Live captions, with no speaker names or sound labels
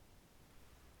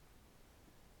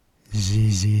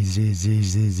Z Z Z Z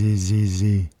Z Z Z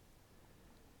Z.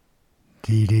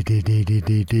 D D D D D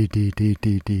D D D D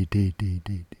D D D D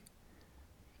D.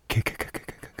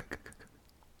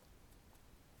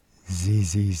 Z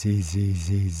Z Z Z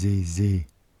Z Z Z.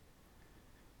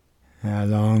 How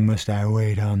long must I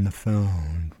wait on the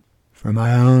phone for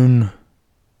my own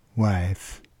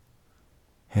wife,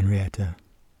 Henrietta,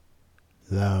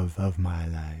 love of my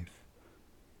life?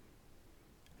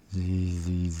 Z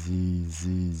Z Z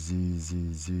Z Z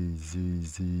Z Z Z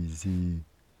Z Z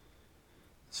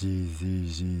Z Z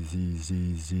Z Z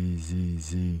Z Z Z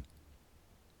Z.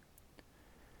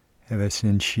 Ever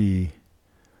since she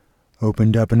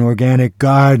opened up an organic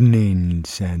gardening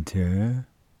center,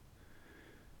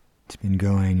 it's been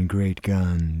going great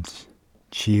guns.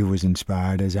 She was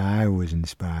inspired as I was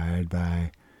inspired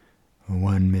by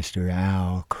one Mr.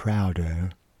 Al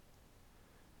Crowder,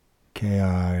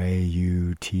 Krautter,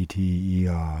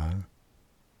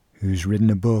 who's written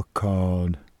a book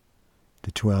called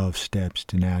The 12 Steps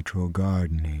to Natural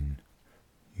Gardening.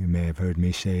 You may have heard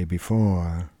me say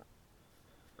before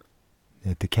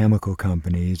that the chemical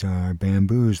companies are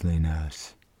bamboozling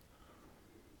us,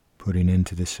 putting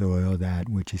into the soil that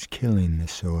which is killing the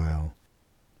soil.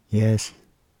 Yes?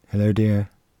 Hello, dear?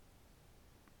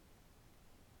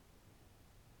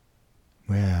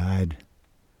 Well,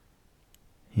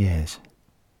 Yes.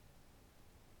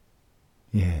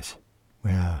 Yes.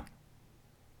 Well,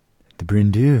 the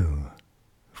Brindou,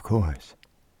 of course.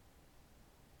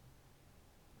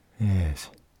 Yes.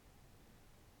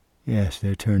 Yes,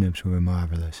 their turnips were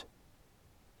marvelous.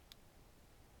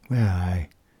 Well,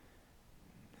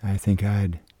 I think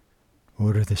I'd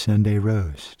order the Sunday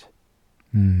roast.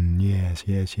 Yes.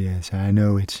 I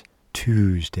know it's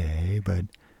Tuesday, but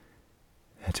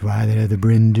that's why they're the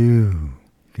Brindou.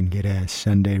 You can get a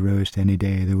Sunday roast any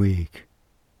day of the week.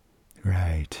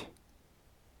 Right.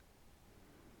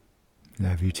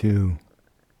 Love you too.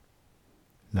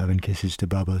 Love and kisses to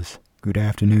Bubbles. Good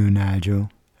afternoon, Nigel.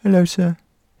 Hello, sir.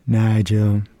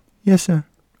 Nigel. Yes, sir.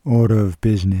 Order of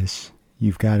business.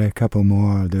 You've got a couple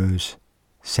more of those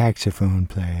saxophone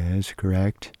players,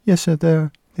 correct? Yes, sir.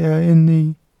 They're in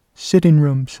the sitting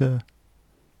room, sir.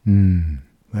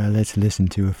 Well, let's listen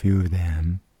to a few of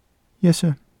them. Yes,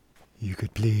 sir. You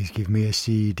could please give me a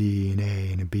C, D, an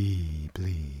A, and a B,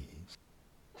 please.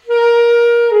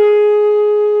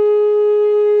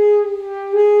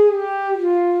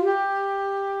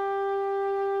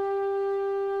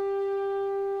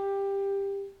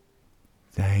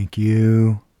 Thank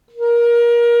you.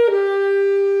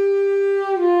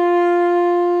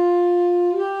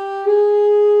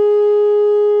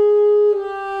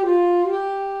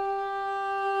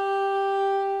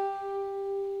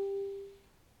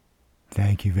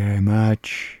 Thank you very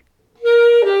much.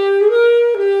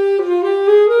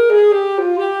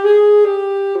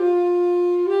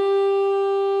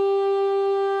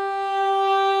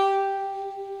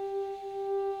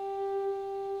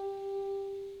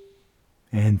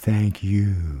 And thank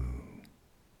you.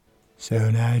 So,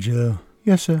 Nigel.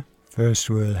 Yes, sir. First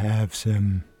we'll have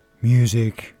some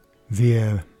music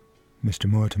via Mr.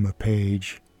 Mortimer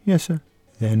Page. Yes, sir.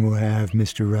 Then we'll have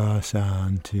Mr. Ross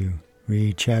on to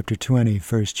read Chapter 20,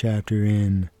 first chapter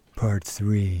in Part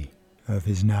 3 of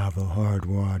his novel Hard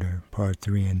Water, Part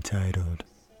 3 entitled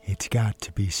It's Got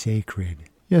to Be Sacred.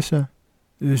 Yes, sir.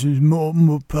 This is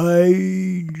Mortimer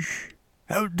Page.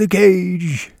 Out the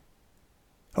cage.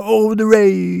 All the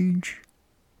rage.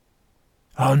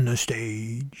 On the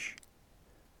stage.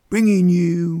 Bringing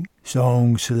you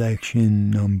song selection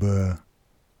number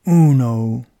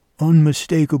 1,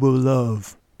 Unmistakable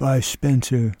Love by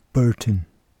Spencer Burton.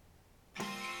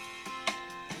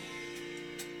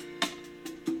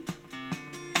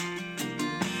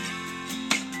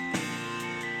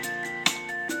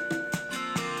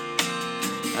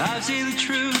 I've seen the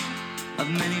truth of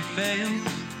many fails,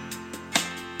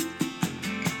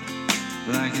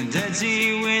 like a dead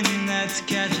sea wind that's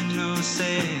catching no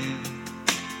sail.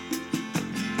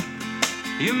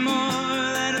 You're more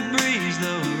than a breeze,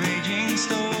 though a raging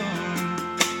storm,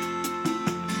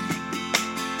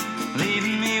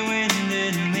 leaving me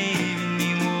winded and leaving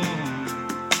me warm.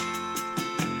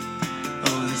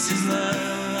 Oh, this is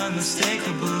love,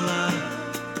 unmistakable love.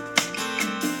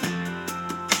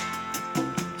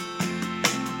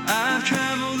 I've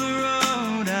traveled the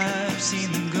road, I've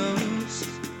seen the ghost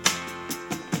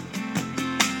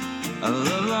of a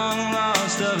love long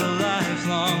lost, of a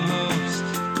lifelong host.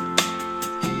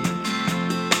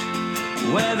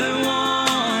 Weather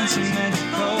once and meant to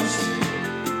coast,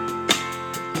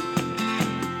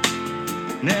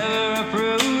 never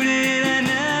uprooted and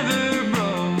never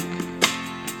broke.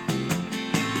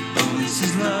 Oh, this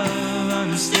is love.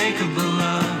 unmistakable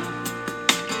love.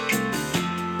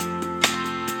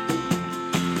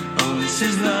 Oh, this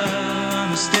is love,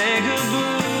 unmistakable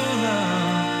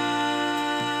love.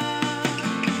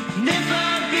 And if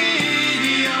I be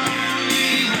the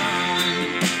only one,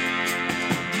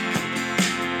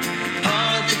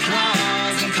 part the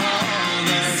clouds and call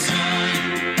the sun.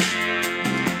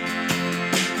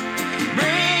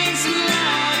 Bring some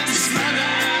light to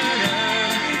smothered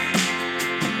earth.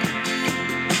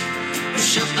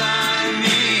 She'll find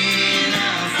me and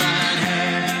I'll find her.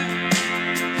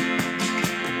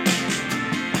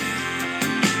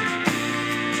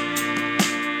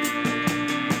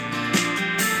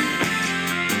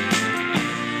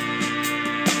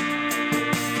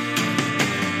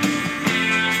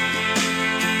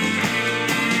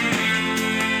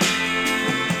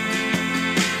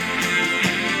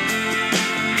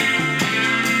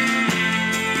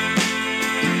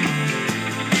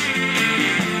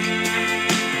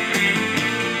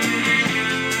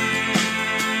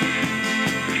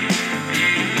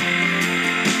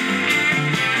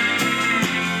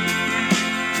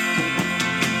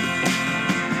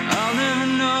 I'll never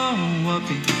know what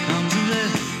becomes of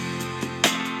this.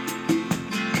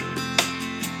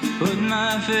 Put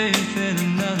my faith in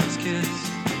another's kiss.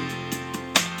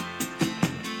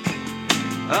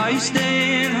 Are you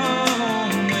staying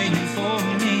home waiting for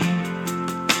me?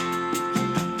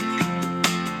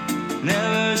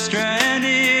 Never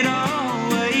stranded,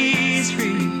 always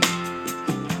free.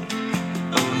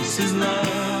 Oh, this is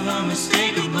love,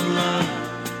 unmistakable love.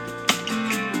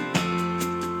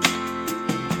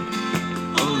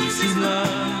 Oh, this is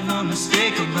love,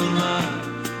 unmistakable love.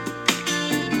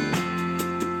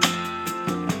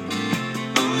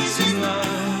 Oh, this is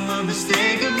love,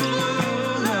 unmistakable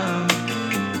love.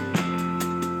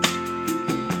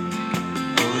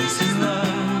 Oh, this is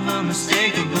love,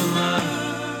 unmistakable love.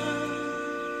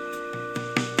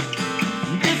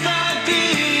 And if I be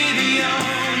the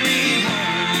only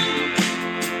one,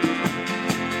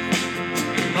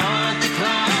 part the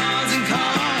clouds and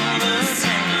call the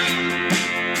sun.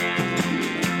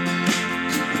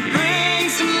 Bring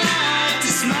some light to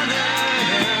smother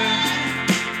her.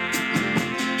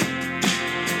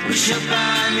 She'll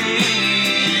find me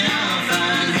and I'll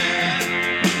find her.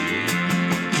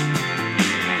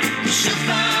 She'll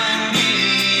find me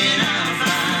and I'll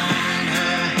find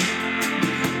her.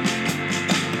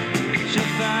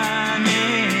 She'll find me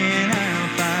and I'll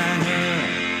find her.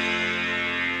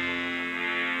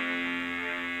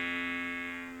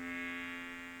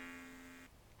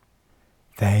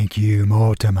 Thank you,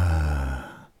 Mortimer,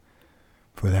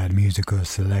 for that musical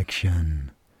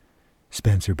selection.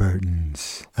 Spencer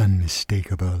Burton's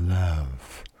Unmistakable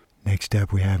Love. Next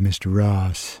up we have Mr.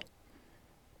 Ross.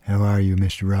 How are you,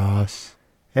 Mr. Ross?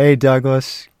 Hey,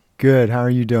 Douglas. Good, how are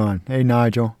you doing? Hey,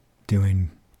 Nigel. Doing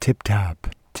tip-top.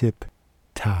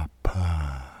 Tip-top.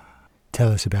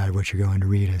 Tell us about what you're going to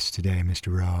read us today,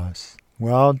 Mr. Ross.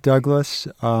 Well, Douglas,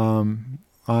 I'm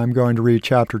going to read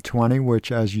chapter 20,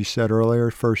 which, as you said earlier,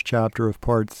 first chapter of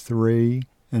part 3,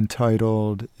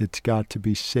 entitled It's Got to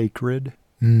Be Sacred.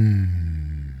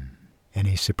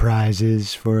 Any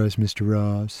surprises for us, Mr.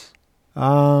 Ross?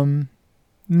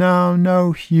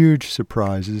 No huge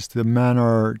surprises. The men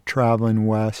are traveling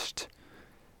west,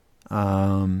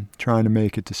 trying to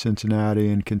make it to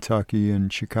Cincinnati and Kentucky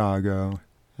and Chicago,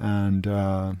 and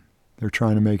they're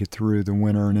trying to make it through the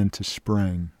winter and into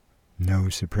spring. No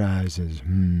surprises.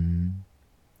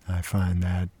 I find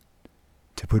that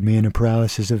to put me in a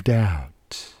paralysis of doubt.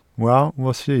 Well,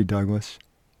 we'll see, Douglas.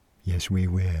 Yes, we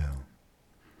will.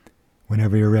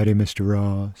 Whenever you're ready, Mr.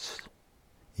 Ross.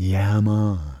 Yam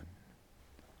on.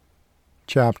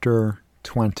 Chapter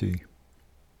 20.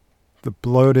 The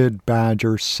bloated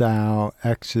badger sow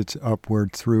exits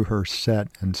upward through her set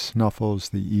and snuffles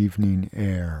the evening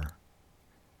air.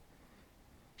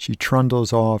 She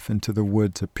trundles off into the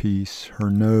woods apiece,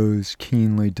 her nose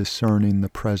keenly discerning the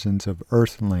presence of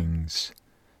earthlings,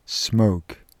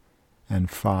 smoke,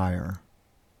 and fire.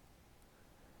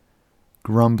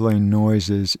 Grumbling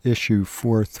noises issue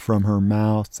forth from her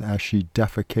mouth as she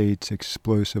defecates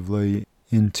explosively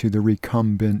into the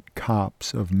recumbent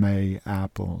copse of May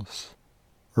apples.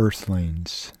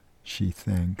 Earthlings, she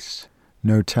thinks.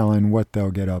 No telling what they'll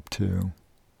get up to.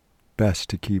 Best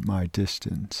to keep my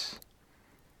distance.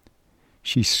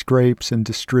 She scrapes and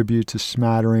distributes a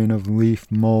smattering of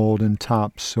leaf mold and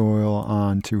topsoil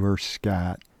onto her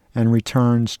scat, and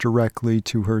returns directly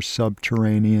to her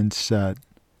subterranean set,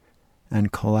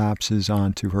 and collapses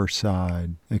onto her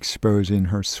side, exposing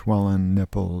her swollen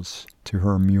nipples to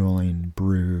her mewling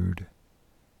brood.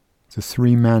 The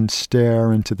 3 men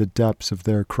stare into the depths of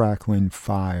their crackling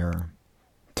fire.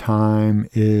 Time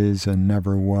is and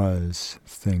never was,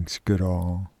 thinks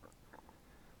Goodall.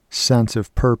 Sense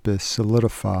of purpose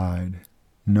solidified,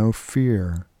 no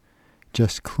fear,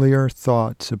 just clear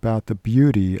thoughts about the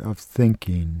beauty of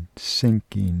thinking,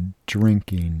 sinking,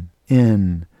 drinking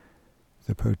in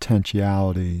the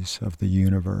potentialities of the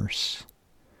universe,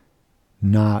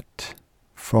 not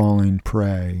falling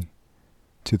prey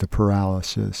to the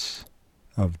paralysis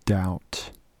of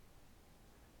doubt.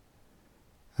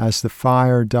 As the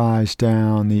fire dies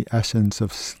down, the essence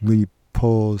of sleep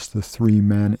pulls the three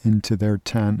men into their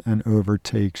tent and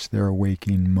overtakes their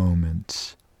waking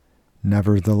moments.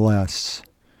 Nevertheless,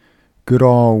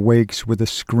 Goodall wakes with a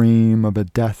scream of a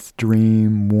death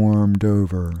dream warmed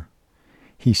over.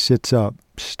 He sits up,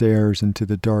 stares into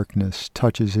the darkness,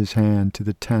 touches his hand to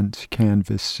the tent's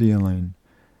canvas ceiling,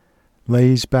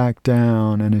 lays back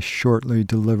down, and is shortly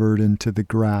delivered into the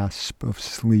grasp of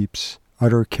sleep's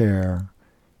utter care,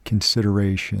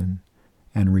 consideration,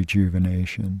 and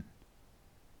rejuvenation.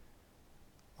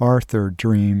 Arthur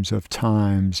dreams of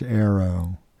time's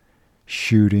arrow,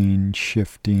 shooting,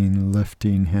 shifting,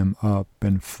 lifting him up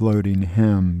and floating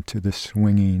him to the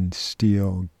swinging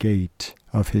steel gate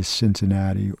of his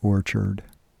Cincinnati orchard.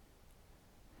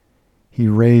 He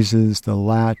raises the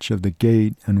latch of the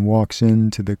gate and walks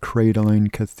into the cradling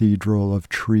cathedral of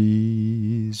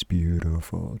trees,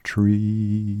 beautiful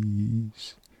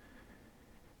trees.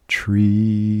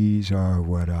 Trees are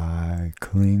what I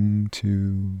cling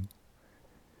to.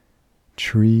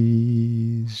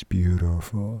 Trees,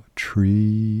 beautiful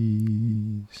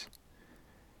trees.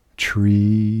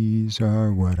 Trees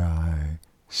are what I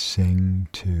sing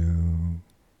to.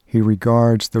 He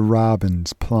regards the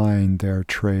robins plying their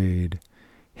trade,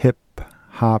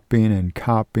 hip-hopping and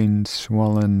copping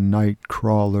swollen night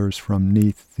crawlers from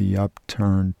 'neath the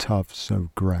upturned tufts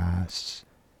of grass.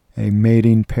 A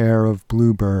mating pair of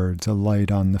bluebirds alight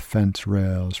on the fence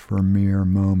rails for mere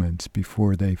moments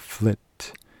before they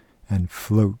flit and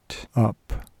float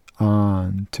up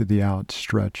on to the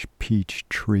outstretched peach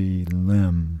tree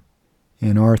limb.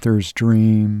 In Arthur's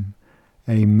dream,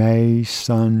 a May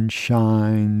sun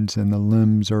shines and the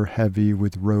limbs are heavy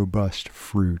with robust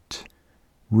fruit.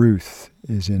 Ruth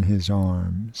is in his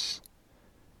arms.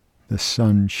 The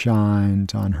sun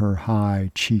shines on her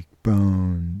high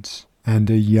cheekbones,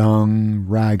 and a young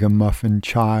ragamuffin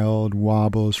child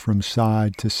wobbles from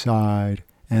side to side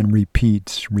and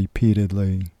repeats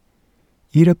repeatedly,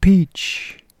 "Eat a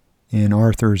peach." In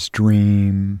Arthur's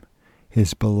dream,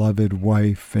 his beloved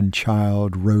wife and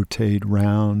child rotate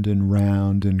round and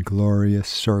round in glorious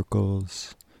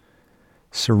circles,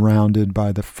 surrounded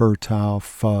by the fertile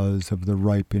fuzz of the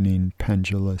ripening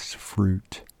pendulous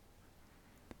fruit.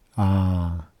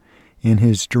 Ah, in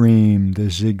his dream the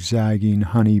zigzagging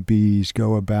honeybees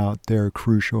go about their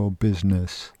crucial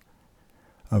business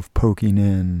of poking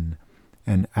in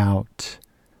and out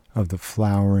of the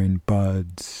flowering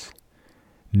buds,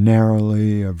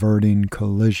 narrowly averting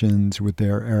collisions with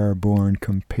their airborne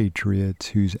compatriots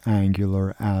whose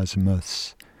angular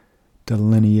azimuths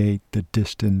delineate the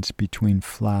distance between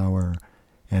flower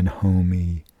and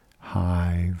homey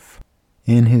hive.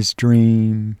 In his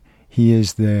dream, he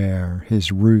is there,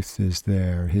 his Ruth is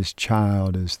there, his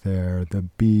child is there, the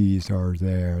bees are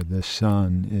there, the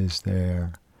sun is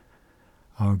there.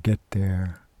 I'll get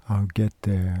there, I'll get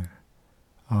there,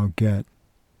 I'll get.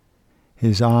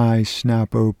 His eyes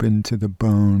snap open to the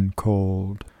bone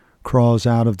cold, crawls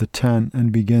out of the tent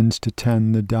and begins to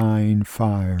tend the dying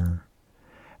fire,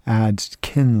 adds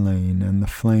kindling and the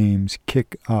flames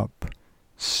kick up,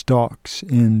 stalks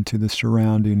into the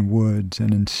surrounding woods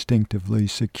and instinctively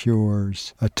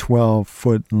secures a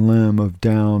 12-foot limb of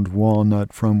downed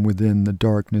walnut from within the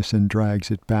darkness and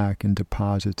drags it back and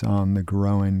deposits on the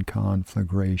growing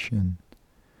conflagration.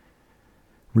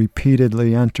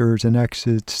 Repeatedly enters and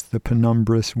exits the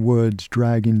penumbrous woods,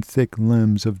 dragging thick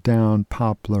limbs of downed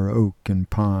poplar, oak, and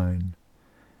pine.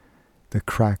 The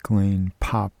crackling,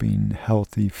 popping,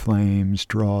 healthy flames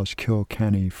draws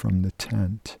Kilkenny from the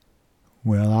tent.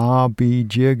 "Well, I'll be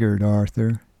jiggered,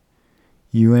 Arthur.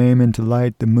 You aimin' to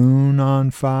light the moon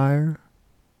on fire?"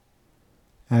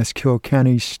 As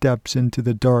Kilkenny steps into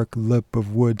the dark lip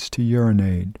of woods to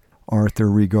urinate, Arthur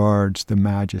regards the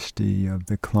majesty of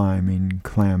the climbing,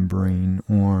 clambering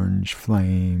orange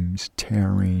flames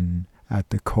tearing at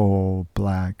the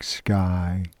coal-black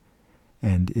sky,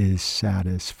 and is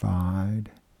satisfied.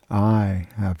 I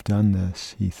have done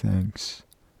this, he thinks.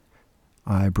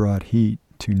 I brought heat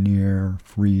to near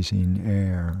freezing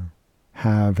air,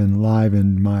 have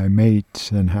enlivened my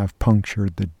mates, and have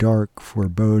punctured the dark,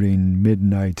 foreboding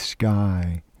midnight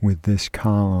sky with this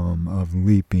column of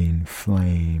leaping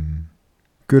flame.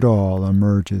 Goodall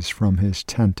emerges from his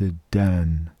tented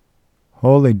den.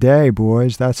 "Holy day,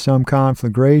 boys, that's some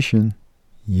conflagration."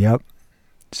 "Yep,"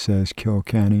 says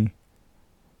Kilkenny.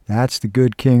 "That's the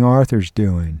good King Arthur's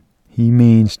doing. He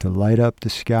means to light up the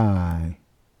sky."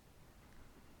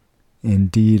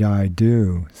 "Indeed I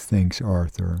do," thinks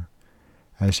Arthur,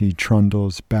 as he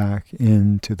trundles back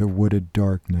into the wooded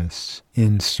darkness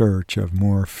in search of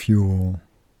more fuel.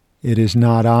 "It is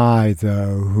not I,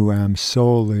 though, who am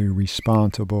solely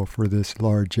responsible for this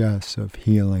largesse of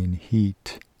healing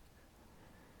heat.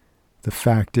 The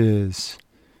fact is,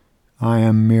 I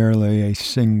am merely a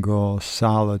single,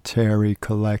 solitary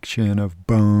collection of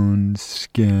bones,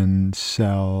 skin,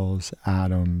 cells,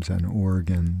 atoms, and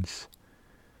organs,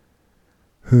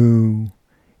 who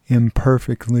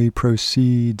imperfectly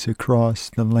proceeds across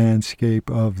the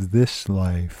landscape of this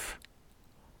life.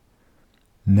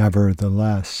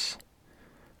 Nevertheless,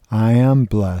 I am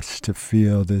blessed to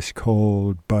feel this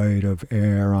cold bite of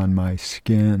air on my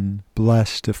skin,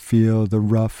 blessed to feel the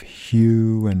rough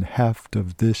hue and heft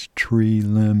of this tree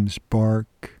limb's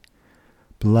bark,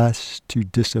 blessed to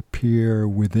disappear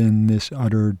within this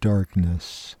utter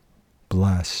darkness,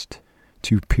 blessed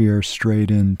to peer straight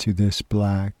into this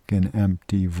black and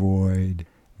empty void,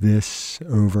 this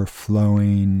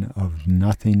overflowing of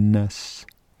nothingness.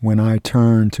 When I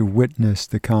turn to witness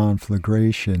the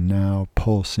conflagration now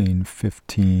pulsing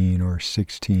 15 or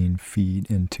 16 feet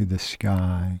into the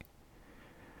sky,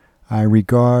 I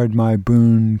regard my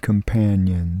boon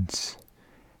companions,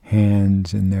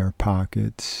 hands in their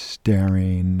pockets,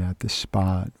 staring at the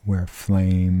spot where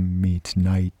flame meets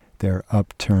night, their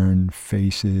upturned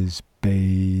faces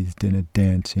bathed in a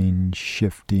dancing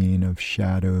shifting of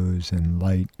shadows and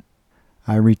light.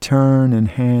 I return and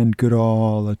hand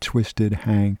Goodall a twisted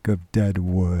hank of dead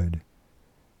wood.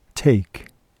 "Take,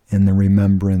 in the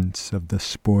remembrance of the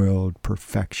spoiled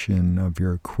perfection of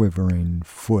your quivering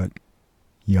foot,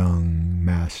 young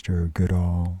Master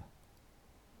Goodall."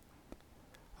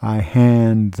 I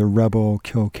hand the rebel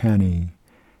Kilkenny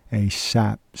a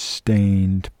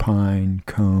sap-stained pine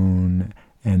cone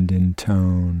and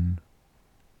intone,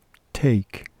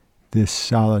 "Take this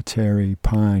solitary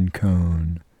pine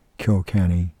cone,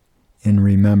 Kilkenny, in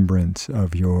remembrance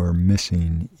of your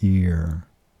missing ear."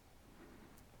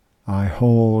 I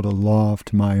hold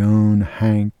aloft my own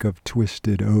hank of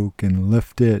twisted oak and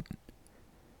lift it,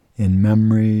 in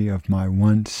memory of my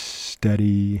once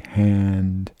steady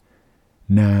hand,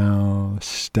 now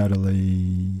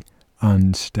steadily,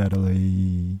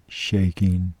 unsteadily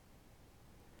shaking.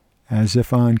 As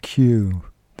if on cue,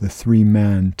 the three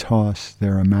men toss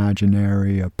their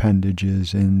imaginary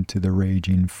appendages into the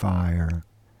raging fire,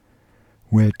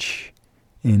 which,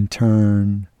 in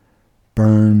turn,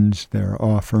 burns their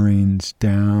offerings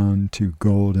down to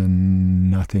golden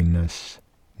nothingness.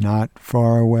 Not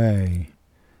far away,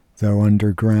 though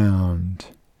underground,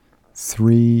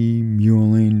 3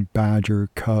 mewling badger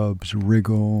cubs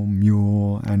wriggle,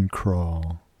 mule, and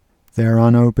crawl, their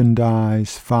unopened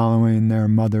eyes following their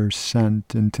mother's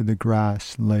scent into the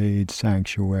grass-laid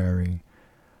sanctuary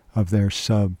of their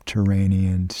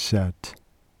subterranean set.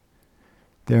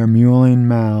 Their mewling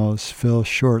mouths fill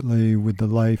shortly with the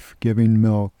life-giving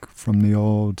milk from the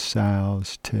old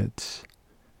sow's tits,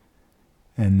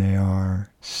 and they are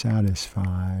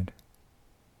satisfied.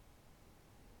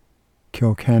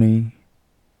 Kilkenny,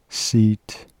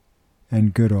 Seat,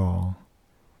 and Goodall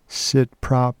sit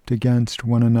propped against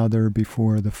one another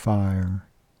before the fire.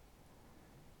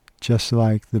 Just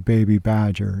like the baby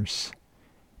badgers,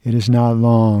 it is not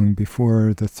long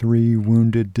before the 3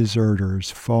 wounded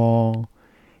deserters fall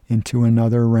into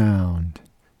another round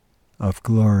of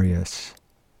glorious,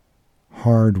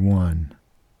 hard-won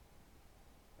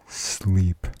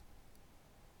sleep.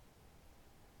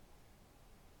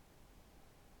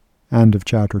 End of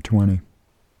chapter 20.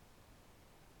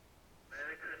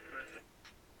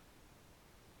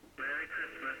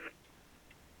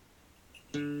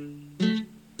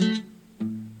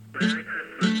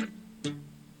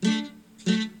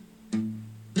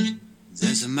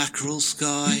 There's a mackerel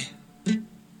sky,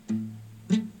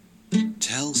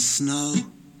 tells snow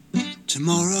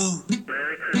tomorrow,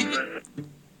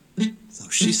 though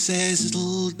she says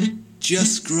it'll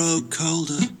just grow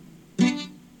colder.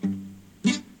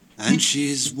 And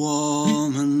she's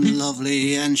warm and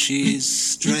lovely, and she's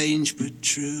strange but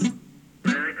true.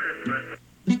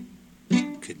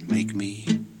 Could make me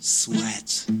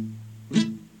sweat,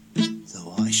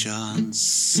 though I shan't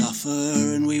suffer.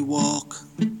 And we walk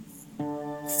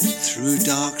through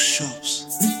dark shops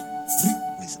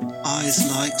with eyes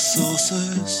like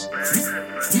saucers,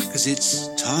 'cause it's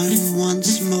time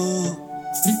once more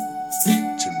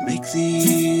to make make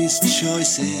these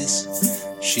choices.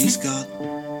 She's got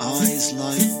eyes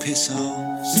like piss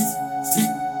holes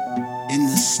in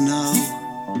the snow.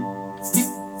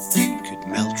 Could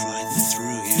melt right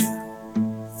through you.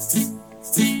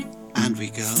 And we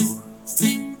go.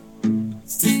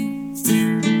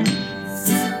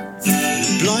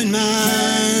 The blind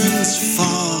man's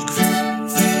fog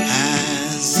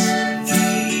has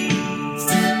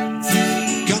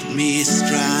got me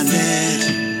stranded.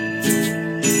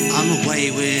 I'm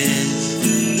away with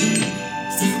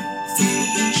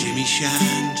Jimmy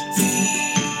Shand,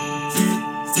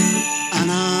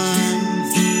 and I'm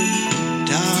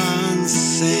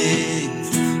dancing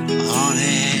on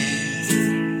air.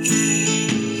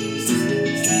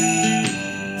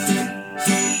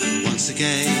 And once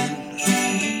again,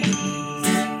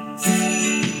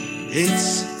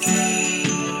 it's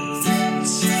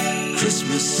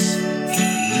Christmas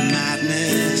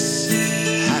madness,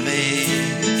 heavy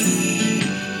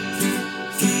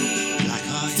black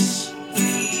ice,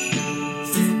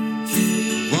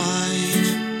 wide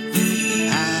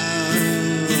out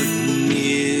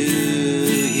New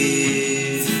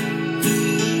Year.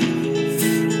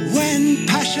 When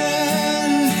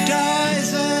passion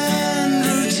dies and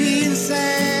routine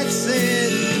sets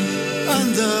in,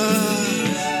 and the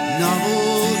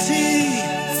novelty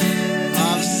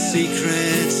of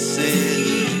secret sin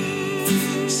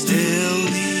still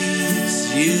leads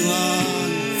you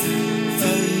on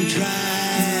and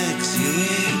drags you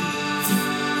in.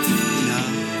 No.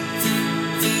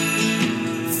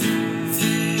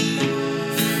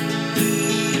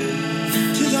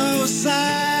 To those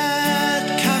sad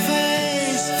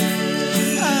cafes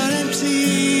and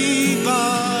empty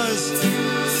bars,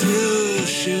 through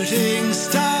shooting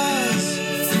stars,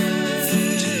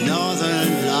 to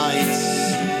northern lights.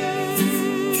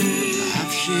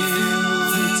 Perhaps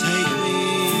she'll take me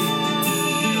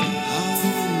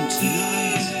home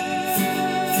tonight.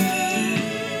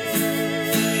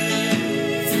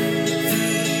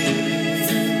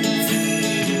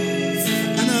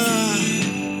 And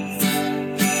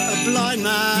a blind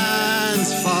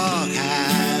man's fog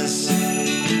has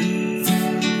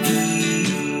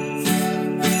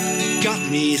got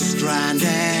me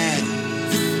stranded.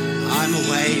 I'm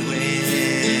away with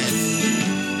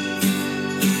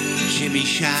Jimmy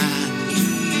Shand,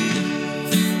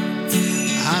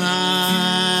 and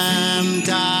I'm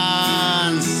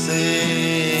dancing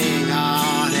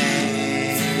on air.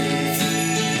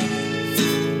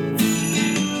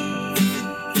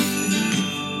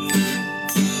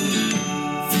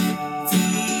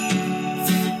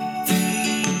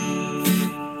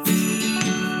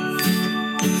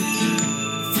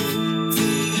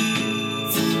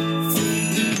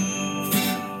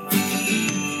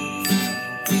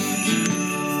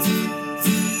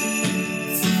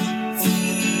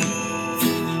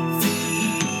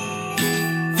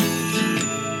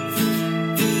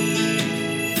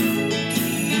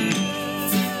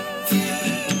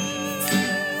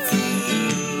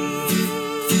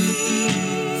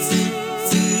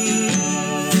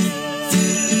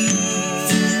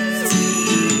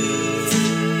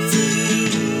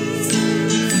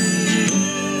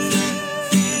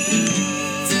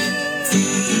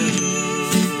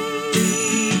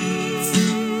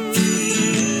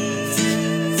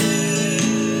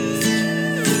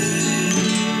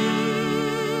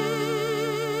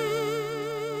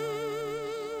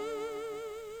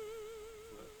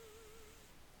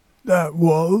 That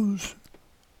was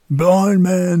Blind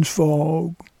Man's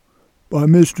Fog by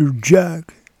Mr.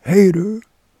 Jack Hayter,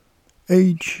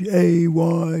 Hayter.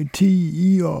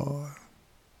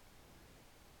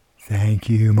 Thank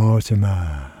you,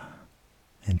 Mortimer.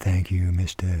 And thank you,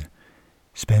 Mr.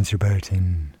 Spencer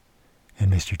Burton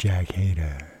and Mr. Jack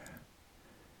Hayter.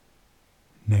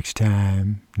 Next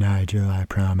time, Nigel, I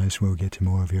promise we'll get to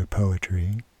more of your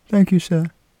poetry. Thank you, sir.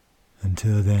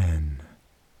 Until then,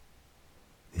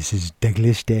 this is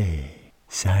Douglas Day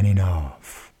signing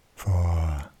off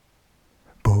for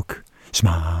Book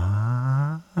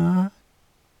Smart.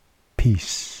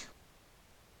 Peace.